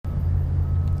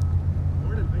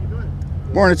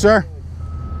Morning, sir.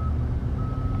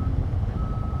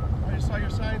 I just saw your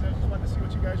signs. I just wanted to see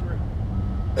what you guys were,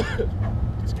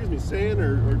 excuse me, saying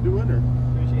or doing.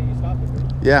 Appreciate you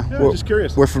stopping. Yeah, I'm just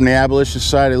curious. We're from the Abolition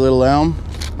Society of Little Elm.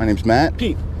 My name's Matt.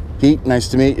 Pete. Pete, nice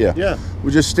to meet you. Yeah.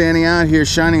 We're just standing out here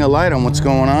shining a light on what's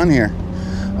going on here.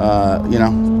 You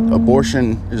know,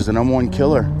 abortion is the #1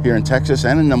 killer here in Texas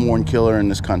and the #1 killer in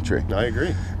this country. I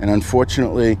agree. And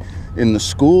unfortunately, in the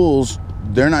schools,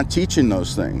 they're not teaching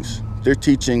those things. They're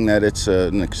teaching that it's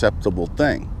an acceptable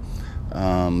thing.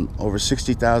 Over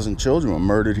 60,000 children were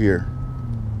murdered here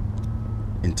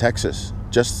in Texas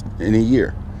just in a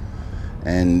year.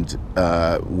 And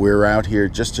we're out here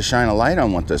just to shine a light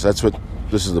on what this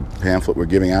is the pamphlet we're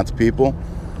giving out to people,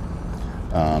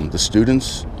 the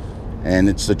students. And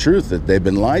it's the truth that they've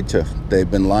been lied to. They've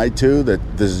been lied to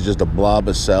that this is just a blob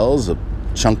of cells, a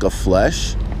chunk of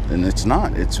flesh, and it's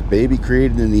not. It's a baby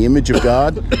created in the image of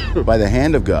God by the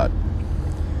hand of God.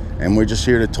 And we're just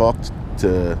here to talk to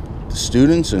the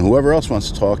students and whoever else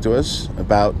wants to talk to us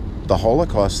about the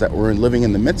Holocaust that we're living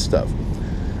in the midst of.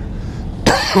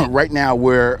 Right now,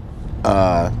 we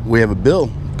have a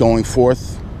bill going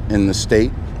forth in the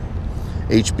state,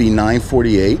 HB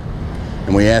 948.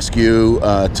 And we ask you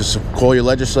to call your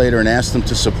legislator and ask them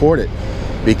to support it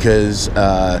because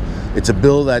it's a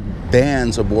bill that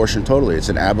bans abortion totally. It's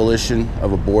an abolition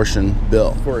of abortion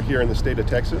bill. For here in the state of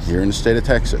Texas? Here in the state of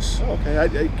Texas. Oh,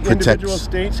 okay. Individual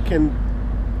states, can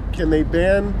they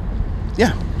ban?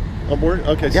 Yeah. Abortion?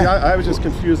 Okay, see, yeah. I was just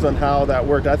confused on how that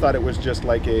worked. I thought it was just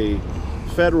like a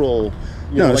federal,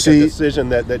 a decision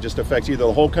that just affects either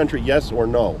the whole country, yes or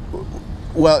no.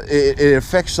 Well, it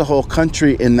affects the whole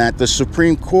country in that the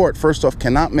Supreme Court, first off,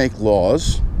 cannot make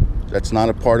laws. That's not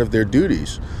a part of their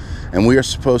duties. And we are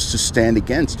supposed to stand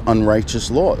against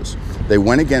unrighteous laws. They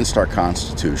went against our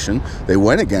Constitution. They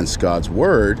went against God's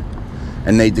Word.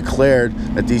 And they declared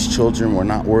that these children were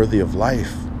not worthy of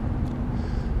life.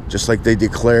 Just like they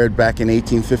declared back in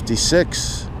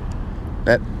 1856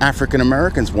 that African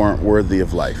Americans weren't worthy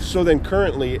of life. So then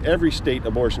currently every state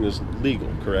abortion is legal,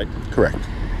 correct? Correct.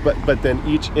 But then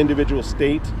each individual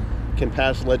state can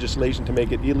pass legislation to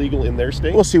make it illegal in their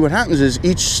state? Well, see, what happens is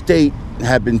each state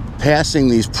have been passing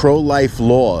these pro-life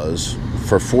laws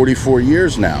for 44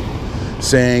 years now,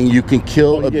 saying you can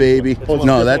kill a baby.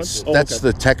 No, that's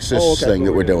the Texas thing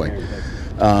that we're doing.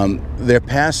 They're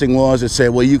passing laws that say,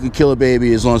 well, you can kill a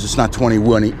baby as long as it's not 20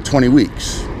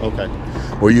 weeks. Okay.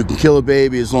 Or you can kill a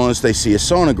baby as long as they see a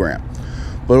sonogram.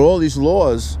 But all these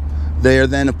laws, they are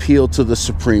then appealed to the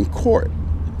Supreme Court.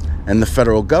 And the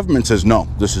federal government says, no,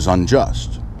 this is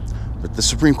unjust. But the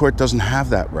Supreme Court doesn't have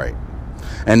that right.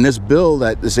 And this bill,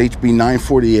 this HB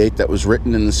 948 that was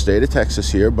written in the state of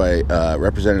Texas here by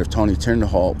Representative Tony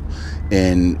Tinderholt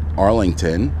in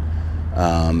Arlington,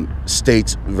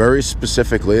 states very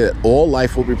specifically that all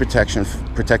life will be protected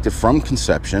from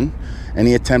conception.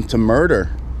 Any attempt to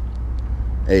murder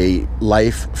a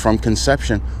life from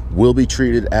conception will be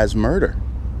treated as murder.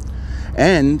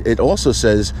 And it also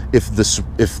says if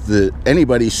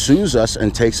anybody sues us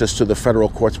and takes us to the federal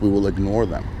courts, we will ignore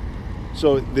them.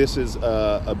 So this is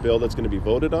a bill that's going to be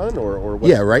voted on, or what?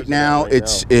 Yeah, right now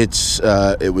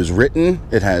it was written.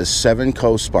 It has 7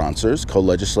 co-sponsors.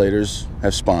 Co-legislators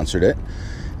have sponsored it,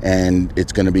 and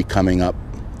it's going to be coming up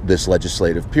this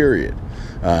legislative period.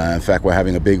 In fact, we're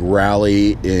having a big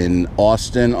rally in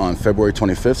Austin on February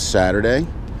 25th, Saturday.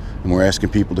 And we're asking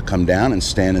people to come down and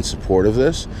stand in support of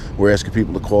this. We're asking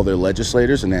people to call their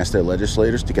legislators and ask their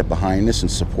legislators to get behind this and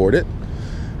support it.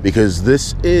 Because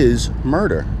this is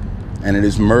murder. And it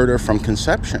is murder from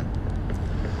conception.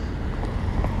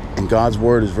 And God's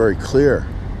Word is very clear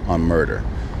on murder.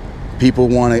 People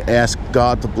want to ask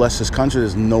God to bless this country.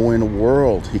 There's no way in the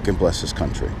world He can bless this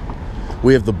country.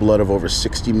 We have the blood of over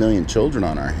 60 million children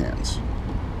on our hands.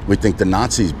 We think the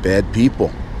Nazis bad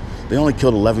people. They only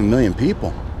killed 11 million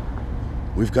people.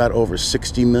 We've got over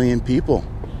 60 million people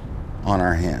on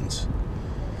our hands.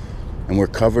 And we're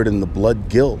covered in the blood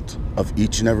guilt of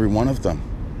each and every one of them.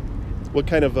 What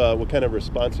kind of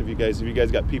response have you guys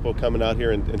got people coming out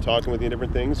here and talking with you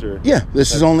different things? Or yeah,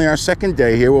 this is only our second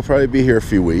day here. We'll probably be here a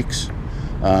few weeks.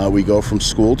 We go from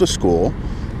school to school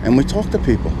and we talk to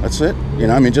people. That's it.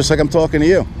 Just like I'm talking to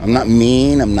you. I'm not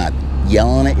mean. I'm not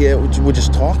yelling at you. We're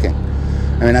just talking.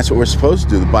 That's what we're supposed to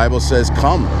do. The Bible says,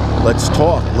 come, let's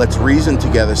talk, let's reason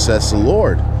together, says the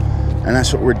Lord. And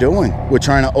that's what we're doing. We're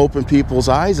trying to open people's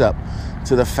eyes up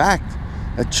to the fact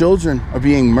that children are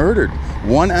being murdered.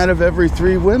 1 out of every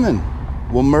 3 women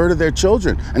will murder their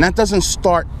children. And that doesn't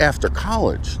start after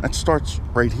college. That starts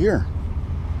right here.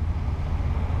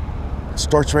 It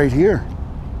starts right here.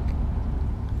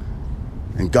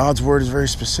 And God's word is very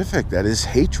specific, that his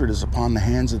hatred is upon the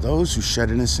hands of those who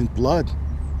shed innocent blood.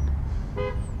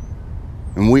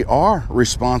 And we are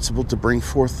responsible to bring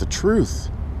forth the truth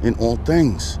in all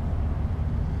things.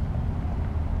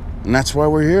 And that's why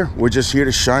we're here. We're just here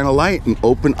to shine a light and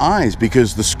open eyes,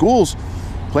 because the schools,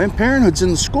 Planned Parenthood's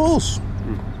in the schools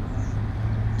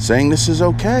saying this is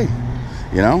okay.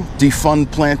 You know,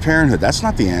 defund Planned Parenthood. That's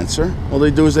not the answer. All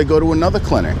they do is they go to another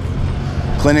clinic.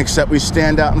 Clinics that we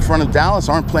stand out in front of Dallas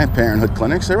aren't Planned Parenthood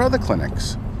clinics, they're other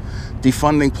clinics.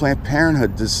 Defunding Planned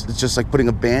Parenthood is just like putting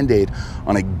a Band-Aid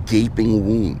on a gaping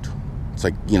wound. It's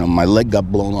like, you know, my leg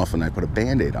got blown off and I put a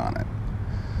Band-Aid on it.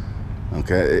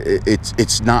 Okay,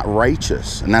 it's not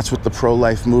righteous. And that's what the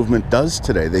pro-life movement does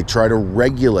today. They try to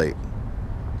regulate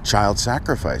child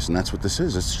sacrifice, and that's what this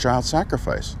is. It's child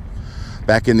sacrifice.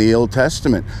 Back in the Old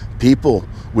Testament, people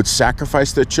would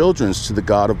sacrifice their children to the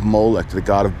god of Molech, to the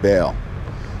god of Baal,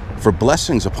 for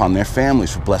blessings upon their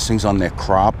families, for blessings on their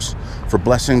crops, for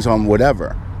blessings on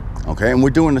whatever. Okay, and we're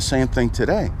doing the same thing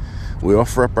today. We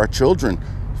offer up our children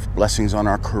for blessings on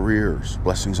our careers,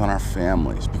 blessings on our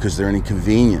families, because they're an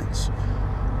inconvenience.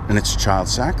 And it's child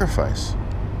sacrifice,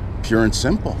 pure and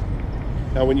simple.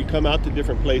 Now, when you come out to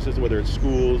different places, whether it's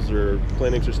schools or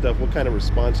clinics or stuff, what kind of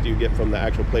response do you get from the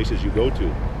actual places you go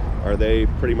to? Are they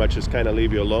pretty much just kind of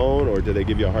leave you alone, or do they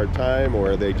give you a hard time,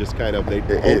 or are they just kind of...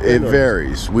 It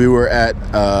varies. We were at...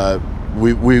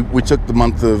 we took the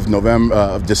month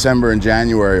of December and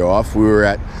January off. We were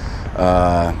at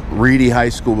Reedy High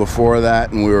School before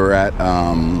that, and we were at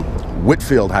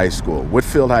Whitfield High School.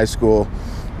 Whitfield High School,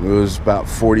 it was about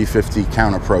 40, 50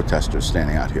 counter-protesters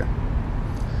standing out here.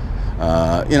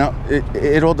 You know,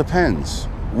 it all depends.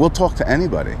 We'll talk to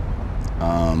anybody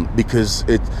because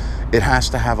it has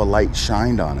to have a light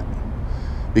shined on it,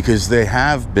 because they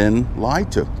have been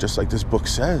lied to, just like this book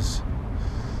says.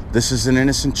 This is an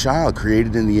innocent child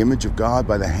created in the image of God,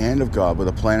 by the hand of God, with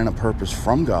a plan and a purpose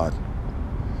from God.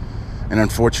 And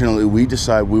unfortunately, we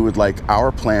decide we would like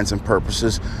our plans and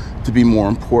purposes to be more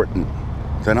important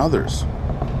than others.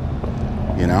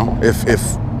 You know,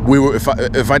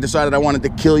 if I decided I wanted to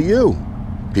kill you,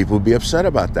 people would be upset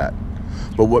about that.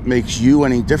 But what makes you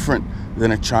any different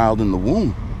than a child in the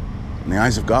womb? In the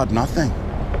eyes of God, nothing.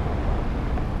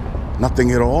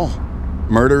 Nothing at all.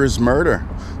 Murder is murder,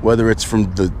 whether it's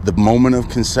from the moment of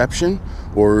conception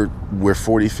or we're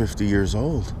 40, 50 years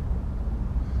old.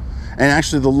 And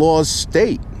actually the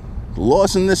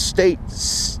laws in this state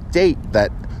state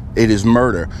that it is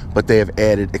murder, but they have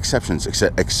added exceptions,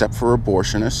 except for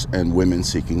abortionists and women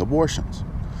seeking abortions.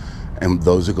 And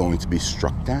those are going to be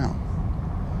struck down.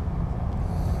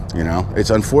 You know, it's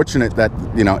unfortunate that,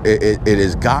 you know, it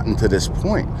has gotten to this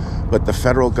point, but the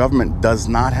federal government does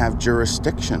not have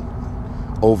jurisdiction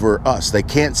over us. They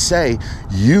can't say,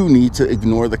 you need to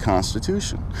ignore the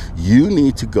Constitution. You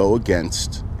need to go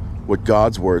against what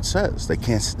God's word says. They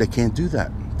can't do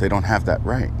that. They don't have that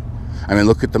right. I mean,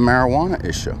 look at the marijuana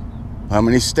issue. How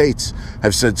many states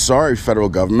have said, sorry, federal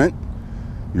government,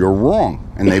 you're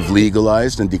wrong, and they've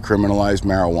legalized and decriminalized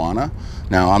marijuana?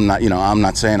 Now, I'm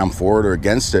not saying I'm for it or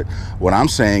against it. What I'm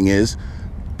saying is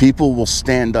people will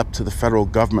stand up to the federal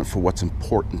government for what's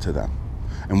important to them.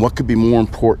 And what could be more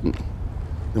important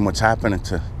than what's happening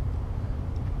to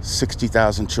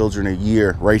 60,000 children a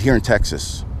year right here in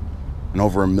Texas, and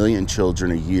over 1 million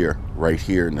children a year right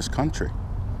here in this country?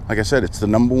 Like I said, it's the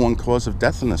 #1 cause of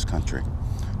death in this country.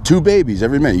 2 babies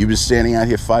every minute. You've been standing out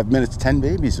here 5 minutes, 10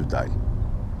 babies have died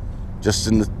just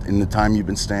in the time you've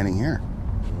been standing here.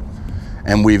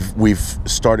 And we've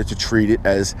started to treat it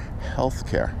as health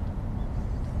care.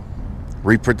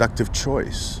 Reproductive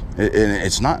choice.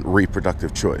 It's not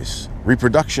reproductive choice.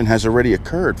 Reproduction has already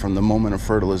occurred from the moment of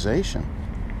fertilization.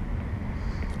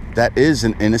 That is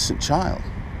an innocent child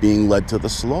being led to the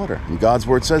slaughter. And God's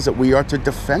word says that we are to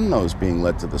defend those being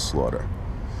led to the slaughter.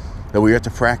 That we are to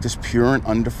practice pure and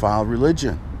undefiled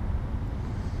religion.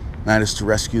 That is to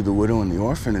rescue the widow and the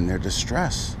orphan in their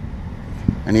distress.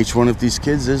 And each one of these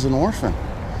kids is an orphan.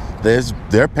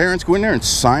 Their parents go in there and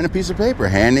sign a piece of paper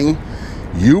handing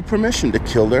you permission to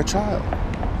kill their child.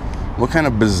 What kind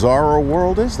of bizarre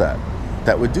world is that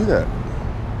would do that?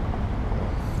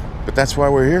 But that's why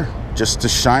we're here, just to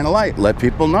shine a light, let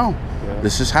people know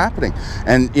this is happening.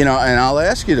 And, you know, and I'll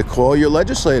ask you to call your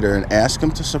legislator and ask them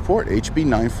to support HB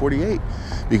 948,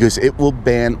 because it will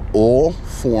ban all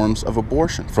forms of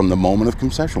abortion from the moment of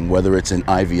conception, whether it's in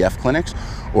IVF clinics,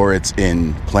 or it's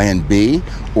in Plan B,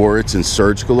 or it's in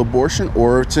surgical abortion,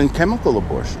 or it's in chemical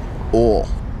abortion. All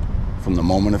from the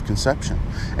moment of conception.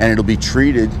 And it'll be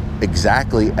treated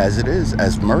exactly as it is,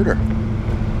 as murder.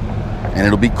 And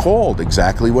it'll be called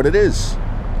exactly what it is.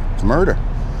 It's murder.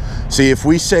 See, if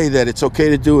we say that it's okay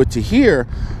to do it to here,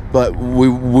 but we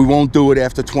won't do it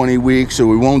after 20 weeks, or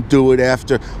we won't do it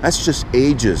after, that's just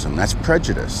ageism. That's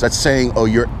prejudice. That's saying, oh,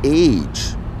 your age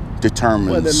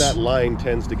determines. Well, then that line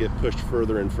tends to get pushed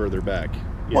further and further back.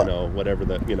 You know, whatever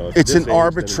that, you know. If it's this an age,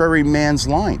 arbitrary man's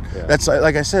line. Yeah. That's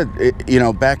like I said, you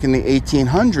know, back in the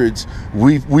 1800s,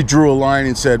 we drew a line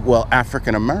and said, well,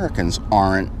 African Americans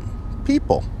aren't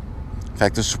people. In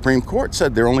fact, the Supreme Court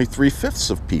said they're only 3/5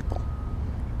 of people.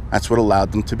 That's what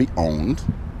allowed them to be owned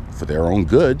for their own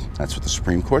good. That's what the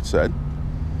Supreme Court said.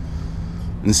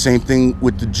 And the same thing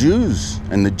with the Jews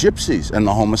and the Gypsies and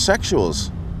the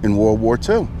homosexuals in World War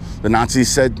II. The Nazis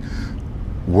said,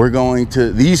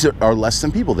 these are less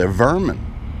than people. They're vermin.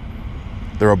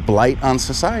 They're a blight on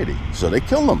society. So they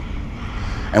kill them.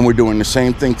 And we're doing the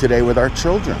same thing today with our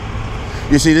children.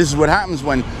 You see, this is what happens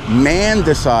when man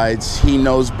decides he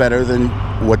knows better than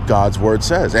what God's word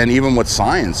says, and even what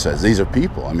science says. These are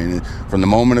people. I mean, from the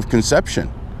moment of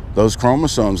conception, those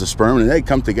chromosomes, the sperm and egg,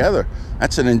 come together.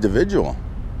 That's an individual.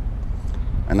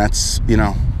 And that's, you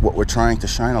know, what we're trying to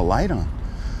shine a light on.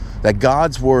 That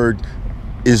God's word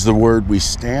is the word we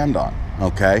stand on,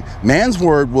 okay? Man's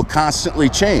word will constantly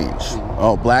change.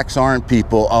 Oh, blacks aren't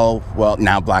people. Oh, well,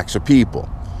 now blacks are people.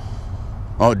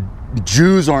 Oh,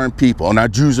 Jews aren't people. Oh, now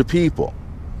Jews are people,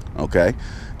 okay?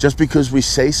 Just because we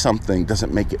say something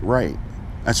doesn't make it right.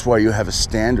 That's why you have a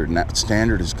standard, and that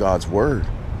standard is God's word.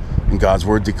 And God's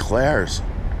word declares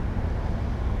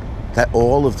that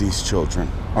all of these children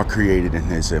are created in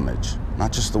his image,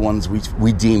 not just the ones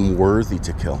we deem worthy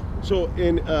to kill. So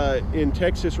in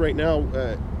Texas right now,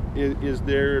 is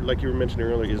there, like you were mentioning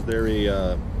earlier, is there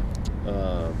a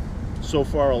so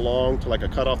far along to like a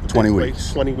cutoff? 20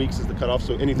 weeks. 20 weeks is the cutoff.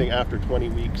 So anything after 20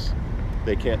 weeks,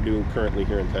 they can't do currently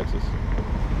here in Texas.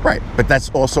 Right, but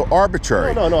that's also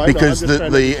arbitrary. No, because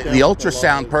the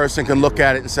ultrasound person can look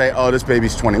at it and say, oh, this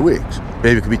baby's 20 weeks.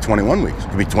 Baby could be 21 weeks. It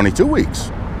could be 22 weeks.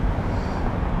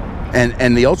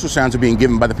 And the ultrasounds are being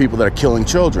given by the people that are killing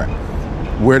children.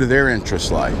 Where do their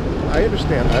interests lie? I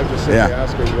understand. I was just simply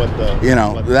asking what the, you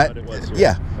know, what it was here.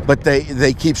 Yeah, but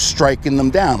they keep striking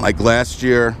them down. Like last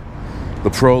year, the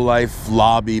pro-life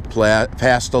lobby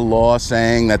passed a law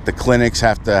saying that the clinics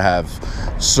have to have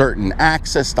certain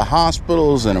access to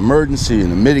hospitals and emergency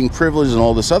and admitting privileges and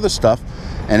all this other stuff.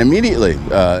 And immediately,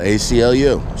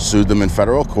 ACLU sued them in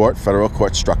federal court. Federal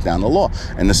court struck down the law.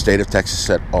 And the state of Texas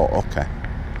said, oh, okay.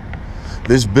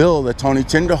 This bill that Tony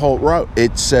Tinderholt wrote,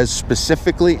 it says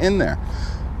specifically in there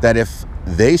that if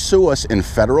they sue us in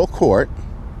federal court,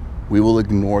 we will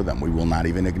ignore them. We will not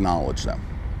even acknowledge them.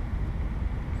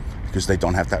 Because they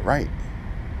don't have that right.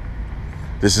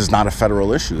 This is not a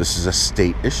federal issue. This is a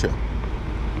state issue.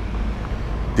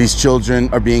 These children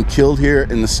are being killed here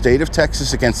in the state of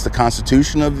Texas against the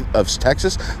Constitution of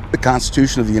Texas, the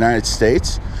Constitution of the United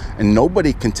States, and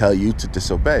nobody can tell you to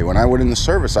disobey. When I went in the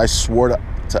service, I swore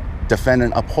to defend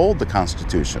and uphold the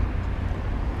Constitution.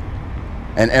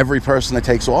 And every person that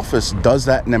takes office does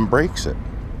that and then breaks it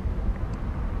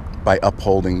by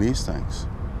upholding these things.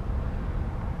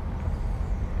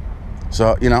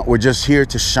 So, you know, we're just here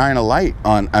to shine a light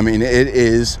on, I mean, it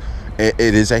is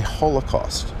a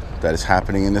Holocaust that is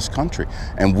happening in this country,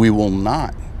 and we will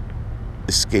not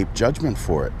escape judgment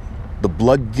for it. The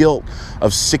blood guilt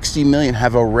of 60 million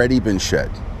have already been shed.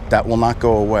 That will not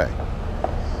go away.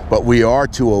 But we are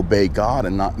to obey God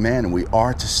and not man, and we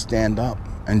are to stand up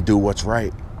and do what's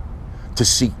right, to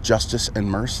seek justice and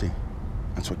mercy.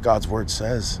 That's what God's word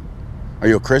says. Are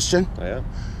you a Christian? I am.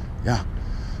 Yeah.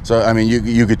 So, I mean,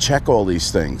 you could check all these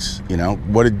things, you know.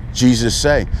 What did Jesus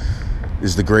say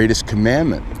is the greatest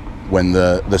commandment? When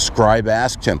the scribe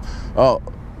asked him, oh,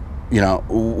 you know,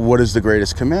 what is the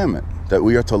greatest commandment? That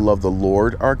we are to love the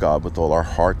Lord our God with all our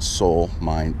heart, soul,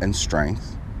 mind, and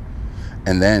strength.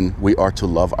 And then we are to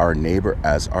love our neighbor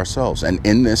as ourselves. And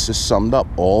in this is summed up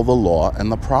all the law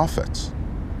and the prophets.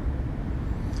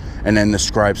 And then the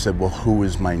scribe said, well, who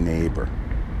is my neighbor?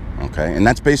 Okay, and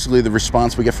that's basically the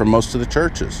response we get from most of the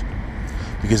churches,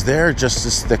 because they're just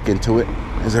as thick into it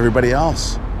as everybody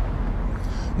else.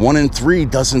 1 in 3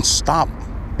 doesn't stop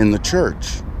in the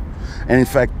church. And in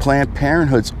fact, Planned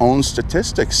Parenthood's own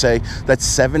statistics say that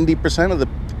 70% of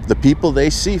the people they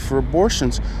see for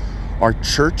abortions are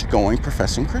church-going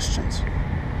professing Christians.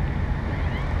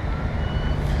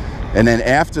 And then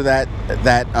after that,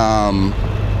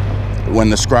 when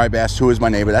the scribe asked, who is my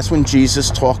neighbor, that's when Jesus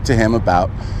talked to him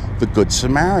about the Good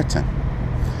Samaritan.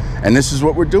 And this is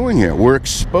what we're doing here. We're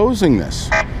exposing this.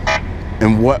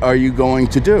 And what are you going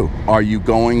to do? Are you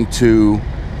going to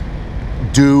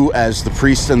do as the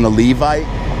priest and the Levite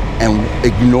and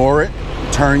ignore it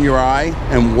turn your eye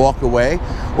and walk away?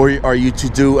 Or are you to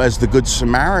do as the Good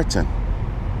Samaritan,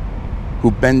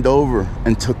 who bent over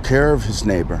and took care of his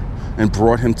neighbor and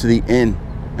brought him to the inn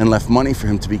and left money for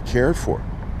him to be cared for?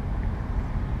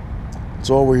 That's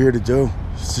all we're here to do,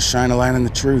 is to shine a light on the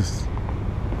truth.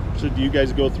 So do you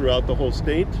guys go throughout the whole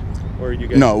state? Or you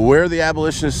guys... No, we're the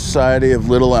Abolitionist Society of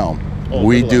Little Elm. Oh,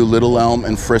 we do Little Elm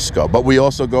and Frisco, but we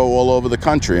also go all over the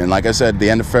country. And like I said, the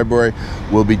end of February,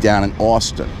 we'll be down in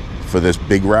Austin for this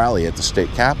big rally at the state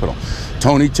capitol.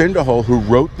 Tony Tinderhole, who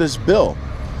wrote this bill,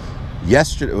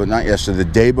 yesterday, well, not yesterday, the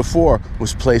day before,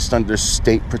 was placed under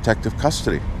state protective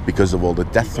custody because of all the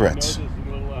death threats.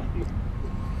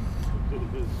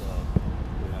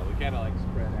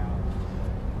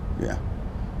 Yeah.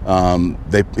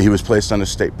 He was placed under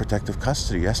state protective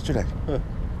custody yesterday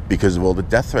because of all the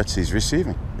death threats he's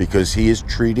receiving, because he is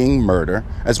treating murder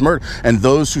as murder. And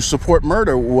those who support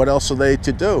murder, what else are they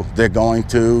to do? They're going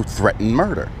to threaten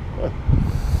murder.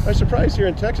 I'm surprised here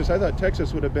in Texas. I thought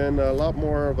Texas would have been a lot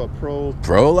more of a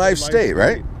pro-life state,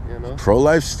 right? You know?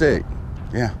 Pro-life state,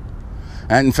 yeah.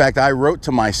 And in fact, I wrote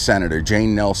to my senator,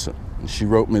 Jane Nelson, and she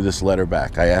wrote me this letter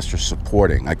back. I asked her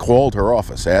supporting. I called her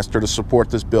office, asked her to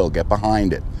support this bill, get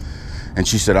behind it. And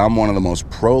she said, I'm one of the most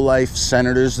pro-life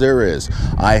senators there is.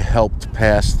 I helped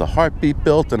pass the heartbeat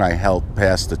bill, and I helped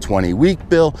pass the 20-week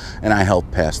bill, and I helped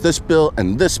pass this bill,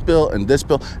 and this bill, and this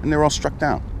bill, and they're all struck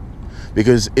down.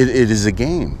 Because it is a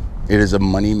game. It is a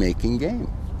money-making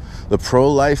game. The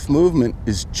pro-life movement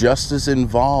is just as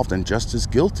involved and just as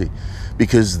guilty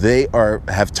because they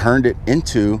have turned it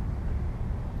into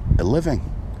a living.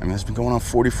 I mean, it's been going on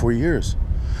 44 years.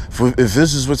 If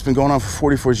this is what's been going on for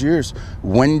 44 years,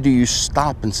 when do you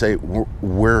stop and say,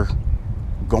 we're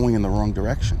going in the wrong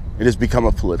direction? It has become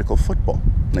a political football.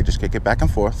 And they just kick it back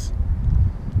and forth.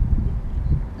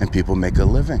 And people make a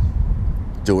living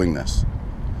doing this.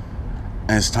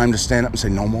 And it's time to stand up and say,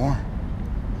 no more.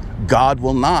 God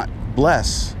will not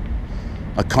bless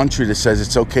a country that says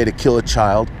it's okay to kill a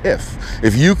child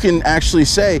if you can actually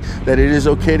say that it is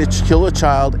okay to kill a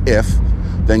child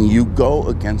then you go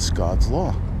against God's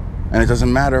law. And it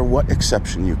doesn't matter what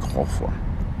exception you call for.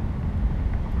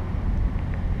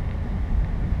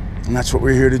 And that's what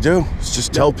we're here to do. Is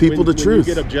just tell people the truth.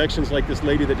 When you get objections like this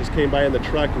lady that just came by in the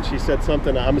truck and she said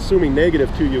something, I'm assuming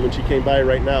negative to you when she came by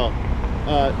right now.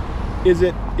 Is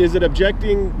it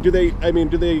objecting? Do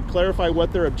they clarify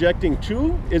what they're objecting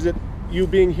to? Is it you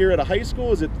being here at a high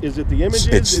school? Is it the images?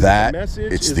 It's that. The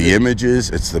message? It's the images.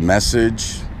 It's the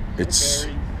message. It's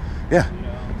yeah.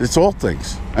 It's all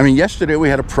things. I mean, yesterday we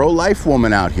had a pro-life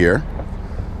woman out here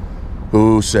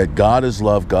who said God is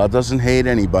love. God doesn't hate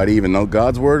anybody, even though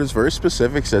God's word is very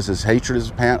specific. Says his hatred is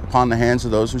upon the hands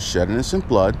of those who shed innocent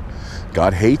blood.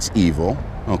 God hates evil.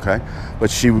 Okay,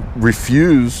 but she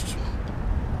refused.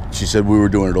 She said we were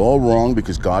doing it all wrong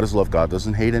because God is love. God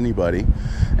doesn't hate anybody.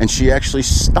 And she actually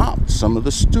stopped some of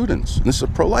the students. And this is a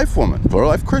pro-life woman,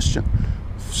 pro-life Christian.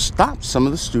 Stopped some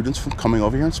of the students from coming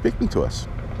over here and speaking to us.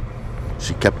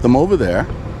 She kept them over there.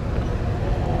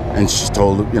 And she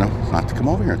told them, not to come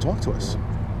over here and talk to us.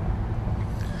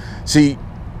 See,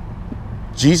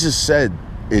 Jesus said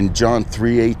in John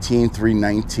 3:18,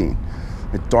 3:19,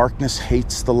 that darkness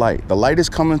hates the light. The light is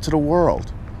coming to the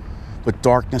world, but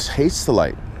darkness hates the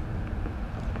light.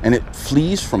 And it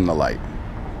flees from the light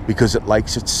because it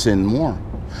likes its sin more.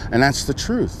 And that's the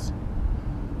truth.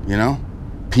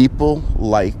 People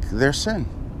like their sin.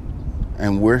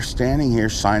 And we're standing here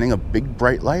shining a big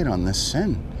bright light on this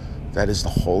sin. That is the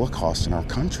Holocaust in our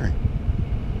country.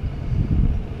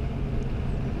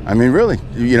 I mean, really,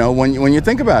 when you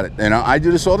think about it, I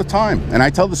do this all the time. And I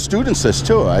tell the students this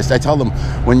too. I tell them,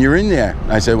 when you're in there,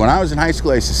 I said, when I was in high school,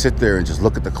 I used to sit there and just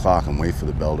look at the clock and wait for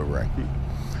the bell to ring.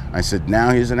 I said,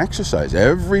 now here's an exercise.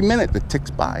 Every minute that ticks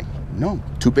by,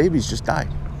 2 babies just died.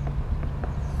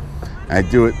 I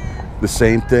do it the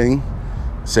same thing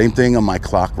on my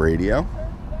clock radio.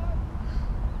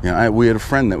 We had a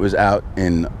friend that was out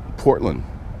in Portland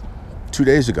 2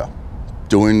 days ago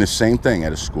doing the same thing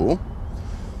at a school.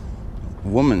 A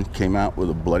woman came out with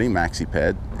a bloody maxi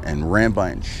pad and ran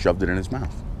by and shoved it in his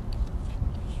mouth.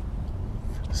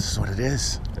 This is what it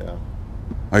is. Yeah.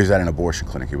 Oh, he was at an abortion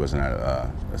clinic. He wasn't at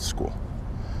a school.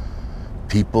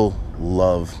 People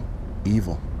love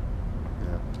evil.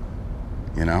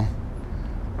 Yeah.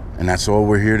 And that's all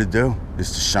we're here to do,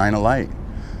 is to shine a light.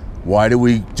 Why do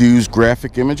we use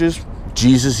graphic images?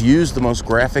 Jesus used the most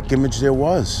graphic image there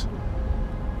was.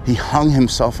 He hung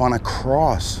himself on a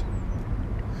cross.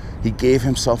 He gave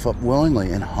himself up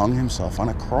willingly and hung himself on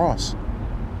a cross.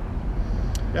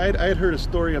 Yeah, I had heard a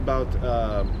story about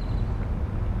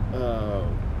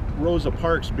Rosa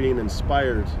Parks being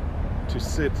inspired to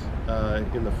sit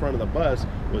in the front of the bus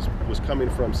was coming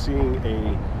from seeing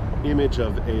a image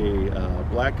of a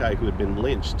black guy who had been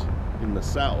lynched in the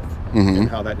South, and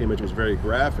how that image was very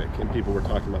graphic, and people were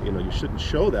talking about, you shouldn't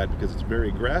show that because it's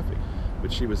very graphic.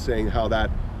 But she was saying how that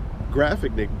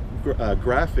graphicness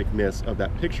of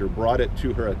that picture brought it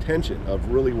to her attention of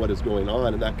really what is going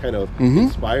on, and that kind of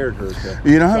inspired her to.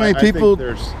 You know how many people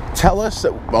tell us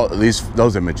that, well,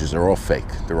 those images are all fake.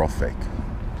 They're all fake.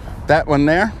 That one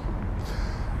there,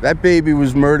 that baby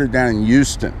was murdered down in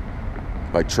Houston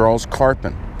by Charles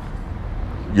Carpin.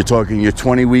 You're talking your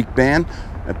 20-week ban?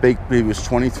 That baby was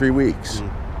 23 weeks.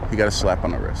 He got a slap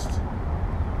on the wrist.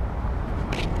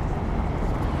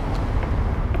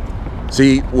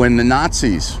 See, when the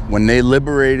Nazis, when they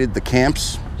liberated the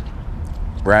camps,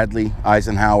 Bradley,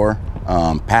 Eisenhower,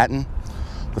 Patton,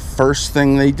 the first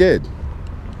thing they did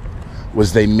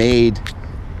was they made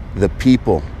the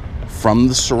people from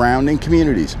the surrounding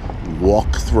communities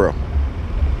walk through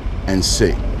and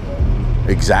see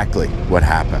exactly what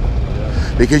happened.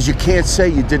 Because you can't say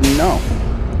you didn't know.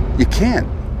 You can't.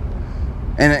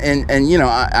 And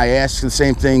I ask the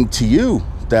same thing to you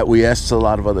that we ask to a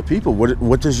lot of other people.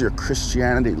 What does your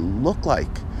Christianity look like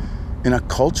in a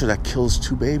culture that kills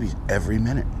 2 babies every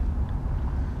minute?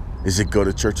 Is it go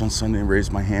to church on Sunday and raise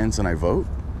my hands and I vote?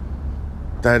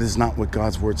 That is not what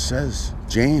God's word says.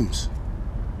 James,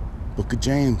 book of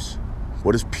James.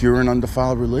 What is pure and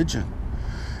undefiled religion?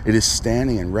 It is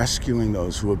standing and rescuing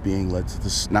those who are being led to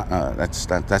this.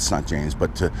 That's not James,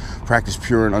 but to practice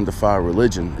pure and undefiled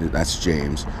religion, that's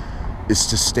James, is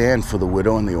to stand for the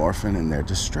widow and the orphan in their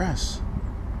distress.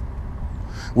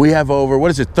 We have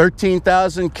over,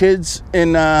 13,000 kids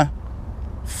in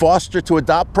foster to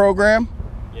adopt program?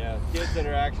 Yeah, kids that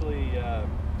are actually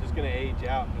just going to age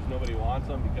out because nobody wants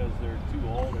them because they're too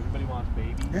old. Everybody wants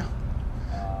babies. Yeah.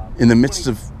 In the midst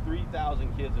of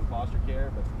 3,000 kids in foster care,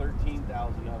 but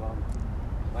 13,000 of them,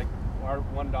 like our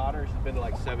one daughter, she's been to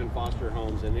like 7 foster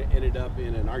homes and it ended up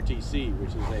in an RTC, which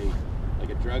is a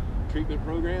drug treatment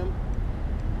program.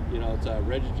 It's a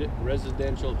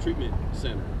residential treatment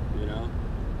center,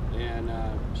 and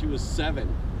she was 7.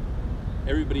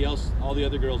 Everybody else, all the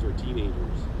other girls were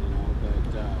teenagers,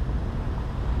 but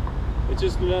it's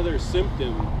just another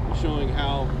symptom showing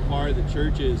how far the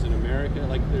church is in America.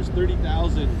 Like there's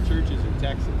 30,000 churches in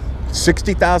Texas.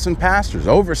 60,000 pastors,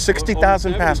 over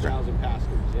 60,000 pastors. 70,000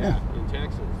 pastors, yeah, in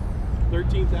Texas.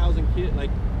 13,000 kids.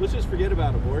 Like, let's just forget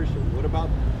about abortion. What about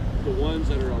the ones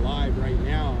that are alive right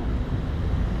now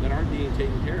that aren't being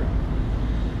taken care of?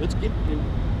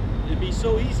 It'd be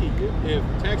so easy if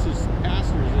Texas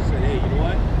pastors just said, hey, you know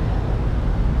what?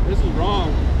 This is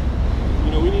wrong.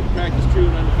 We need to practice true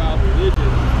and undefiled religion.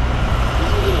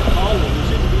 This isn't a calling. It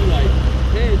shouldn't be like,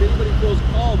 hey, if anybody feels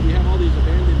called, we have all these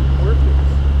abandoned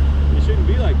orphans. It shouldn't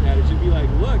be like that. It should be like,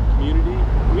 look, community,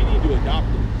 we need to adopt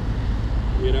it.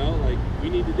 Like we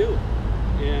need to do it.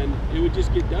 And it would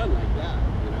just get done like that,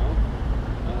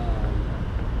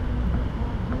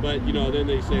 But, then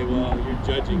they say, well, you're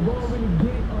judging us.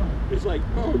 It's like,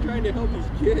 oh, we're trying to help these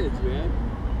kids, man.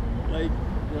 Like,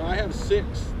 I have 6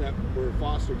 that were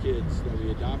foster kids that we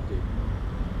adopted,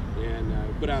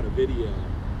 and put out a video,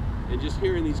 and just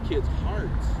hearing these kids'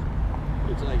 hearts,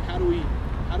 it's like, how do we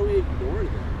ignore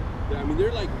them? I mean,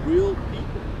 they're like real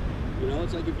people,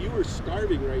 It's like if you were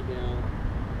starving right now,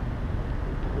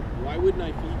 why wouldn't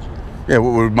I feed you? Yeah,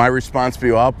 what would my response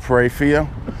be? I'll pray for you,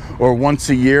 or once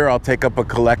a year I'll take up a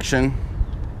collection.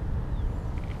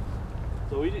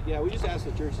 So we just ask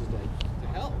the churches to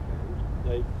help, man.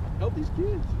 Like, help these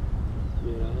kids.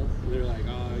 They're like,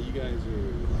 oh, you guys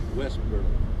are like Westboro.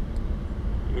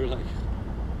 We're like,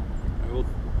 well,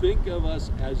 think of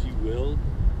us as you will,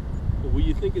 but will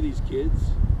you think of these kids?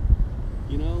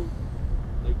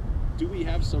 Like, do we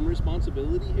have some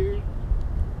responsibility here?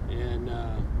 And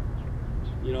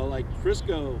like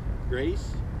Frisco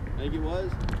Grace, I think it was,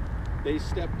 they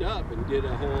stepped up and did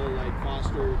a whole like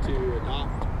foster to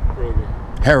adopt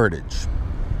program. Heritage,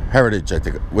 I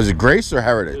think. Was it Grace or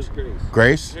Heritage? It was Grace.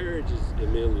 Grace? Heritage is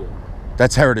Emilio.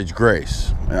 That's Heritage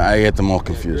Grace. I get them all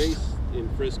confused. Yeah, Grace in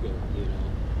Frisco,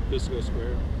 Frisco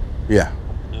Square. Yeah.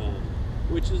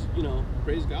 Which is,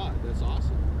 praise God. That's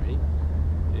awesome, right?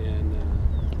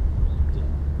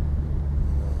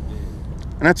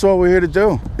 And that's all we're here to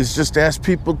do, is just ask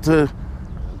people to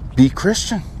be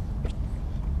Christian.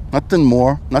 Nothing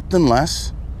more, nothing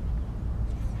less.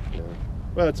 Yeah.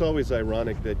 Well, it's always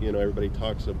ironic that, everybody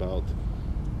talks about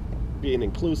being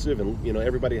inclusive and,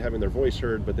 everybody having their voice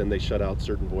heard, but then they shut out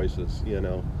certain voices,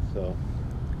 So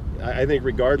I think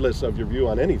regardless of your view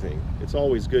on anything, it's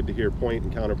always good to hear point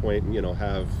and counterpoint and,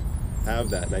 have have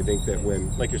that. And I think that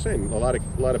when, like you're saying, a lot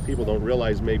of people don't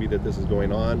realize maybe that this is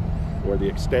going on, or the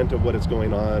extent of what is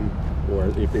going on, or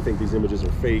if they think these images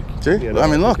are fake. See? You know, I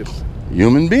mean, look, it's,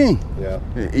 human being. yeah.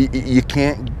 You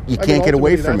can't get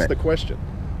away from that's it. the question.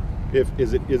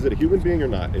 Is it a human being or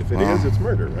not? If it is, it's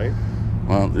murder, right?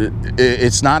 Well,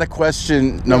 it's not a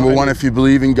question, number I one, mean, if you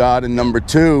believe in God, and number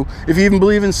two, if you even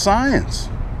believe in science.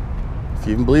 If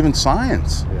you even believe in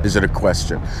science, is it a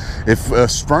question? If a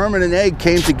sperm and an egg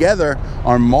came together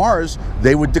on Mars,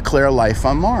 they would declare life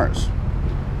on Mars.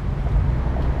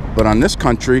 But on this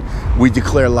country, we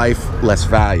declare life less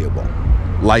valuable,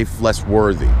 life less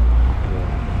worthy. The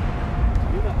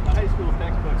high school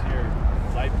textbooks here,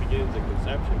 life begins at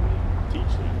conception. They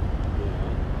teach that. You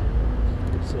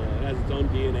know, it has its own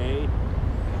DNA.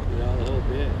 You know, the whole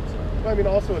bit. So. Well, I mean,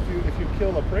 also if you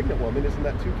kill a pregnant woman, isn't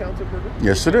that 2 counts of murder?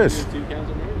 Yes, it is. 2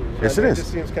 counts of murder. Yeah. Yes, it is. It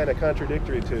just seems kind of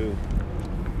contradictory to,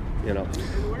 you know. And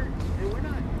we're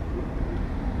not.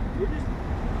 We're just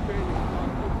trying to talk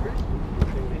to Christians.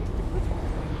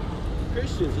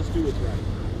 Christians, let's do what's right.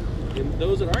 And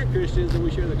those that aren't Christians, then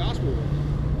we share the gospel with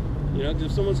them. You know,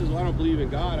 if someone says, well, I don't believe in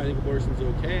God, I think abortion's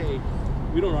okay,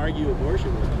 we don't argue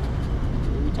abortion with them.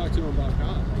 We talk to them about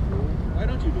God. Like, well, why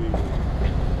don't you believe in God?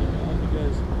 You know,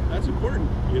 because that's important.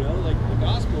 You know, like the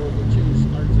gospel will change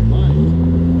hearts and minds.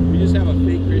 We just have a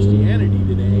fake Christianity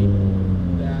today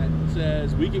that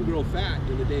says we can grow fat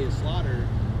in the day of slaughter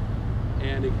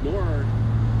and ignore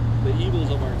the evils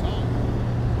of our time.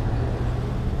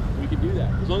 We can do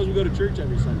that as long as we go to church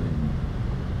every Sunday.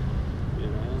 You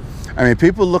know? I mean,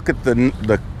 people look at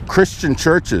the Christian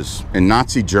churches in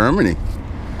Nazi Germany,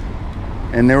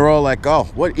 and they're all like, oh,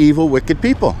 what evil, wicked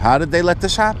people. How did they let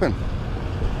this happen?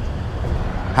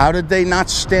 How did they not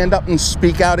stand up and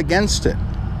speak out against it?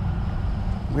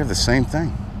 We have the same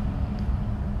thing.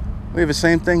 We have the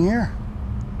same thing here.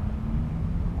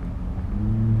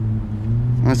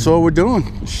 That's all we're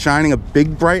doing, shining a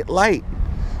big bright light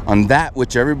on that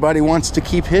which everybody wants to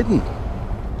keep hidden.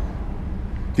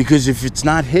 Because if it's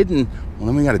not hidden, well,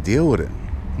 then we got to deal with it.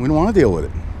 We don't want to deal with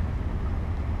it.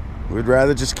 We'd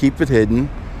rather just keep it hidden,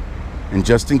 and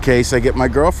just in case I get my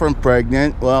girlfriend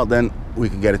pregnant, well, then we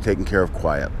can get it taken care of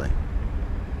quietly.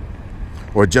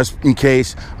 Or just in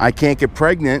case I can't get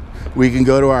pregnant, we can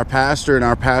go to our pastor, and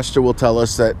our pastor will tell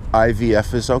us that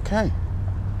IVF is okay.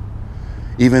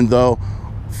 Even though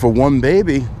for one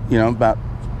baby, you know, about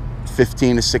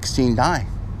 15 to 16 die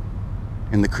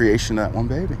in the creation of that one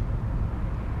baby.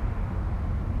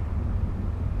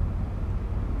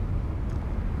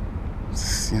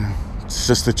 It's, you know, it's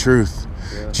just the truth.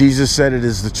 Yeah. Jesus said it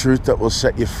is the truth that will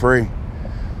set you free.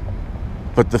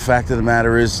 But the fact of the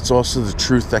matter is, it's also the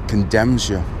truth that condemns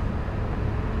you.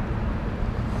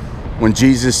 When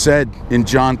Jesus said in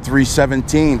John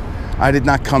 3:17, I did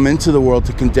not come into the world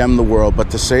to condemn the world, but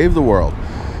to save the world.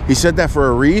 He said that for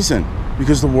a reason,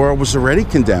 because the world was already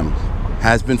condemned,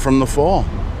 has been from the fall.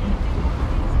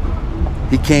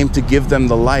 He came to give them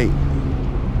the light,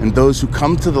 and those who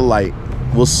come to the light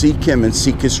will seek him and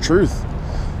seek his truth.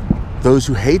 Those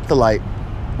who hate the light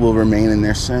will remain in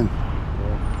their sin.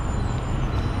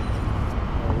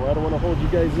 Well, I don't want to hold you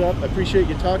guys up. I appreciate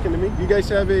you talking to me. Do you guys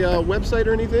have a website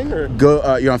or anything? Or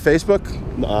Go. You're on Facebook?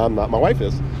 No, I'm not. My wife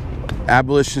is.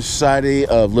 Abolition Society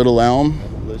of Little Elm.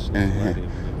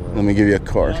 Let me give you a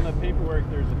card. On the paperwork,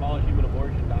 there's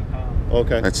abolishhumanabortion.com.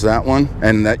 Okay. That's that one.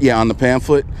 And that, yeah, on the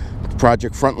pamphlet,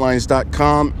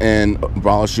 projectfrontlines.com and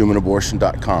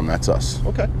abolishhumanabortion.com. That's us.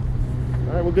 Okay. All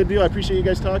right. Well, good deal. I appreciate you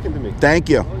guys talking to me. Thank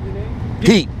you. What was your name?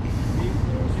 Pete.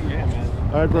 Yeah, man.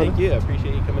 All right, brother. Thank you. I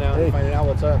appreciate you coming out and finding out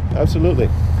what's up. Absolutely.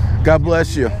 God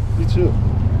bless you. You too.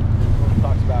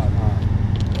 Talks about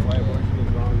why abortion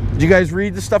is wrong. Did you guys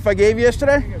read the stuff I gave you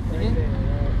yesterday?